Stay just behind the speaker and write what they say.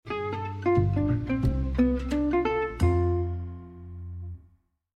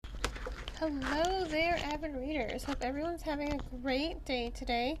listeners. Hope everyone's having a great day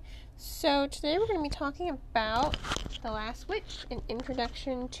today. So today we're going to be talking about The Last Witch, an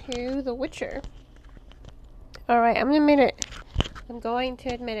introduction to The Witcher. Alright, I'm going to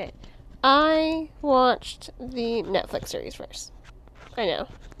admit it. I watched the Netflix series first. I know.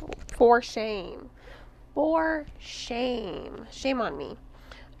 For shame. For shame. Shame on me.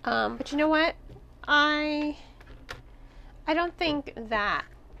 But you know what? I don't think that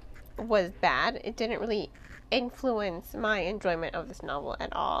was bad. It didn't really influence my enjoyment of this novel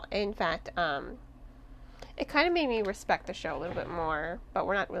at all. In fact, it kind of made me respect the show a little bit more, but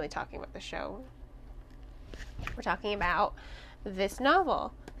we're not really talking about the show. We're talking about this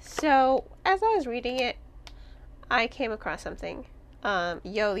novel. So, as I was reading it, I came across something.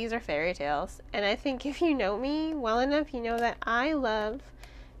 These are fairy tales. And I think if you know me well enough, you know that I love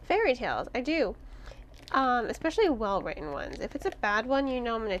fairy tales. I do. Especially well-written ones. If it's a bad one, you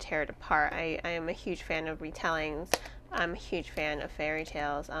know I'm going to tear it apart. I am a huge fan of retellings. I'm a huge fan of fairy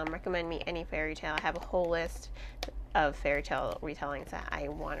tales. Recommend me any fairy tale. I have a whole list of fairy tale retellings that I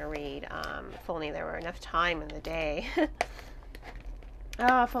want to read. If only there were enough time in the day.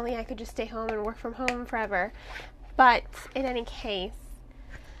 If only I could just stay home and work from home forever. But in any case,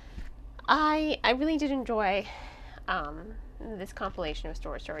 I really did enjoy this compilation of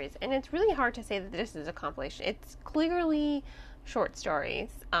short stories, and it's really hard to say that this is a compilation. It's clearly short stories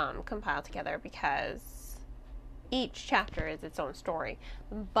compiled together because each chapter is its own story,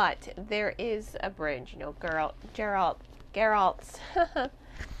 but there is a bridge. Geralt's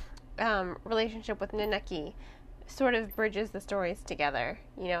relationship with Nenneke sort of bridges the stories together,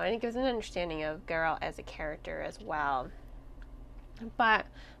 and it gives an understanding of Geralt as a character as well. But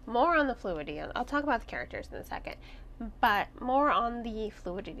more on the fluidity. I'll talk about the characters in a second. But more on the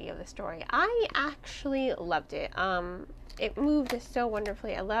fluidity of the story. I actually loved it. It moved so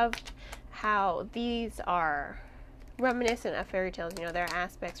wonderfully. I loved how these are reminiscent of fairy tales. There are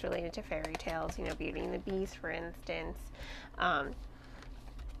aspects related to fairy tales. Beauty and the Beast, for instance. And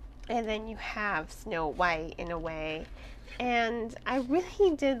then you have Snow White in a way. And I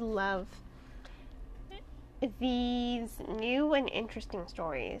really did love these new and interesting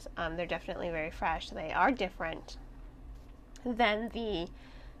stories. They're definitely very fresh. They are different than the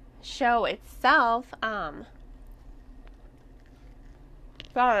show itself.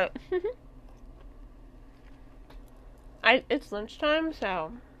 But it's lunchtime,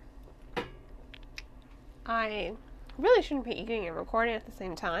 so I really shouldn't be eating and recording at the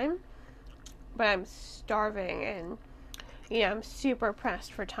same time. But I'm starving, and I'm super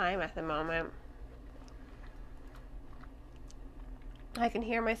pressed for time at the moment. I can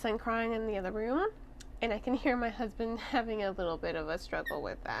hear my son crying in the other room, and I can hear my husband having a little bit of a struggle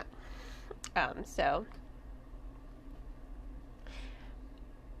with that. So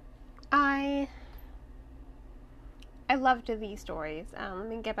I loved these stories. Let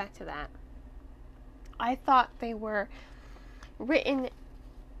me get back to that. I thought they were written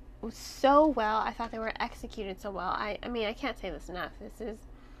so well. I thought they were executed so well. I mean, I can't say this enough. This is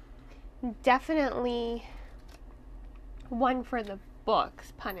definitely one for the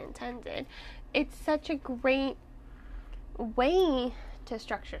books, pun intended. It's such a great way to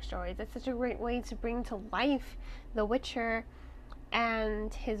structure stories. It's such a great way to bring to life The Witcher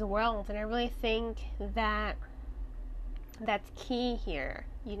and his world. And I really think that that's key here.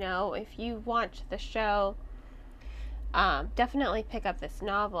 If you watch the show, definitely pick up this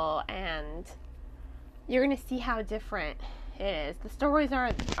novel, and you're going to see how different it is. The stories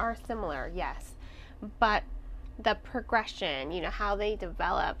are similar, yes, but the progression, how they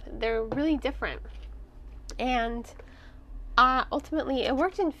develop, they're really different. And ultimately, it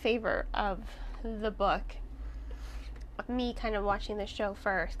worked in favor of the book, of me kind of watching the show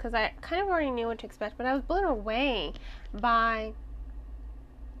first, because I kind of already knew what to expect, but I was blown away by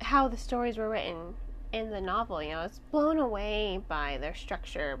how the stories were written in the novel. I was blown away by their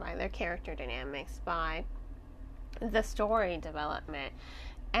structure, by their character dynamics, by the story development.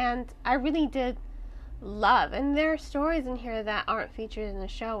 And I really did love, and there are stories in here that aren't featured in the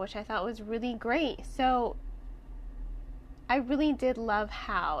show, which I thought was really great. So I really did love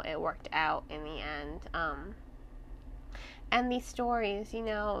how it worked out in the end. And these stories,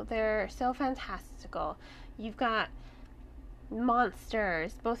 they're so fantastical. You've got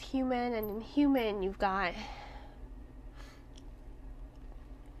monsters, both human and inhuman. You've got,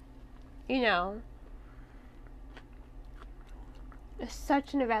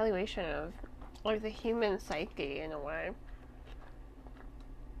 such an evaluation of the human psyche in a way.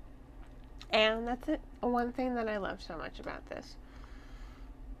 And that's one thing that I love so much about this.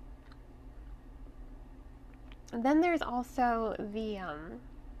 And then there's also the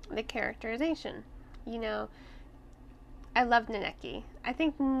characterization. I love Naneki. I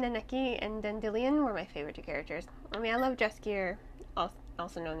think Naneki and Dandelion were my favorite two characters. I mean, I love Jaskier,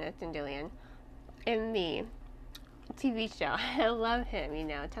 also known as Dandelion, in the TV show. I love him, you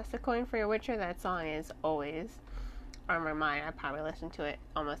know. Toss a coin for your Witcher. That song is always on my mind. I probably listen to it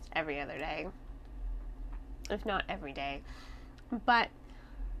almost every other day, if not every day. But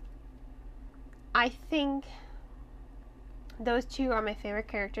I think those two are my favorite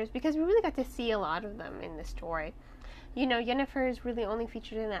characters because we really got to see a lot of them in the story. You know, Yennefer is really only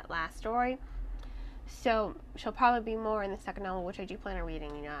featured in that last story, so she'll probably be more in the second novel, which I do plan on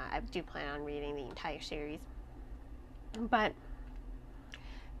reading. You know, I do plan on reading the entire series. But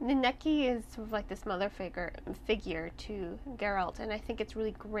Naneki is sort of like this mother figure to Geralt, and I think it's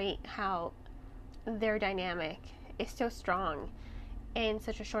really great how their dynamic is so strong in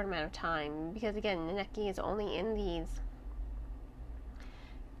such a short amount of time. Because again, Naneki is only in these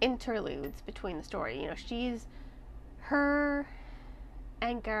interludes between the story. You know, her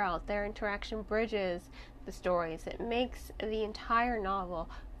and Geralt, their interaction bridges the stories. It makes the entire novel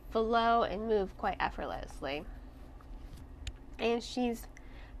flow and move quite effortlessly. And she's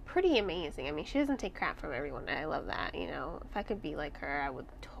pretty amazing. I mean, she doesn't take crap from everyone. I love that, you know. If I could be like her, I would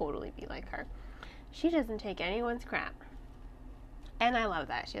totally be like her. She doesn't take anyone's crap. And I love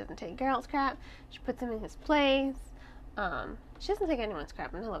that. She doesn't take Geralt's crap. She puts him in his place. She doesn't take anyone's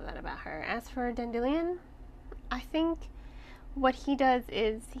crap, and I love that about her. As for Dandelion, I think what he does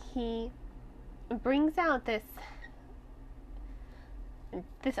is he brings out this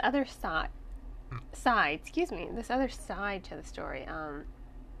other side to the story.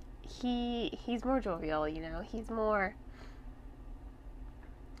 He's more jovial, you know.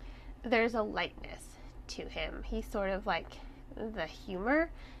 There's a lightness to him. He's sort of like the humor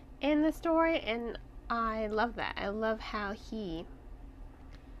in the story, and I love that. I love how he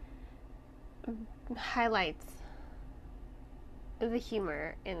highlights the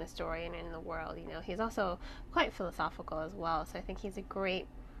humor in the story and in the world. You know, he's also quite philosophical as well, so I think he's a great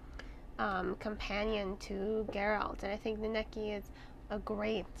companion to Geralt, and I think Naneki is a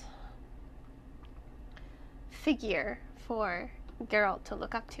great figure for Geralt to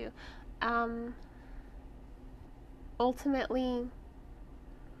look up to. Ultimately,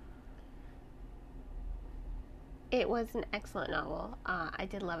 it was an excellent novel. I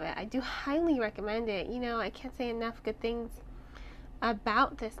did love it. I do highly recommend it. You know, I can't say enough good things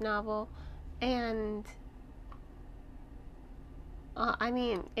about this novel, and I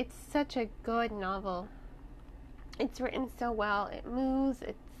mean, it's such a good novel. It's written so well. It moves.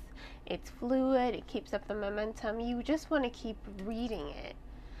 It's fluid. It keeps up the momentum. You just want to keep reading it,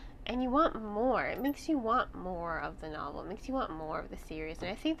 and you want more. It makes you want more of the novel. It makes you want more of the series, and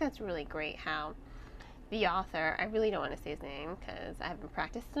I think that's really great how the author, I really don't want to say his name because I haven't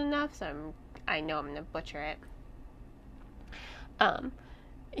practiced enough, so I know I'm going to butcher it.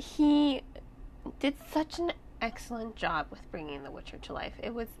 He did such an excellent job with bringing The Witcher to life.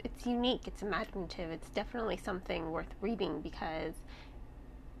 It's unique, it's imaginative, it's definitely something worth reading because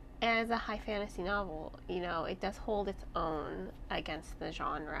as a high fantasy novel, you know, it does hold its own against the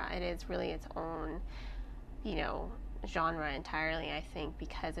genre. It is really its own, you know, genre entirely, I think,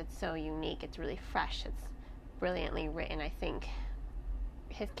 because it's so unique. It's really fresh. It's brilliantly written. I think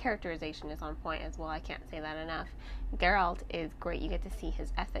his characterization is on point as well. I can't say that enough. Geralt is great. You get to see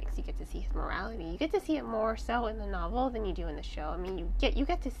his ethics. You get to see his morality. You get to see it more so in the novel than you do in the show. I mean, you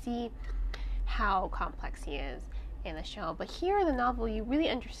get to see how complex he is in the show, but here in the novel, you really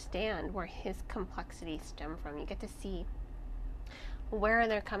understand where his complexities stem from. You get to see where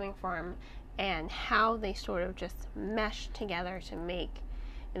they're coming from and how they sort of just mesh together to make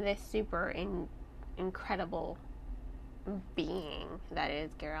this super incredible being that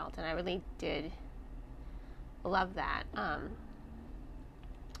is Geralt, and I really did love that.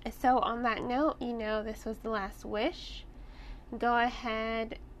 So on that note, you know, this was The Last Wish. Go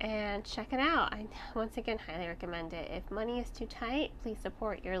ahead and check it out. I once again highly recommend it. If money is too tight, please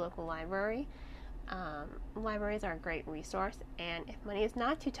support your local library. Libraries are a great resource, and if money is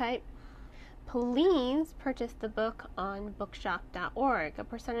not too tight, please purchase the book on bookshop.org. A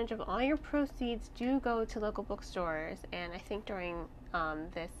percentage of all your proceeds do go to local bookstores, and I think during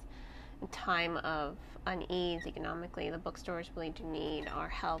this time of unease economically, the bookstores really do need our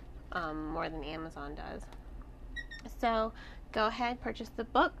help more than Amazon does. So go ahead, purchase the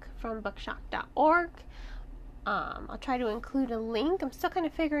book from bookshop.org. I'll try to include a link. I'm still kind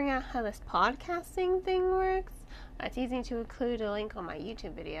of figuring out how this podcasting thing works. It's easy to include a link on my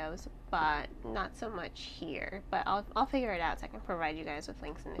YouTube videos, but not so much here. But I'll figure it out so I can provide you guys with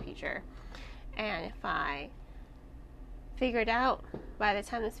links in the future. And if I figured out by the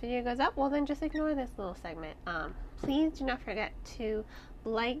time this video goes up, well then just ignore this little segment. Please do not forget to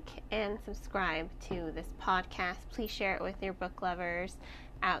like and subscribe to this podcast. Please share it with your book lovers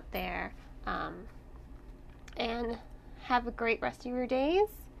out there. And have a great rest of your day.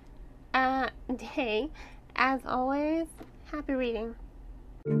 As always, happy reading.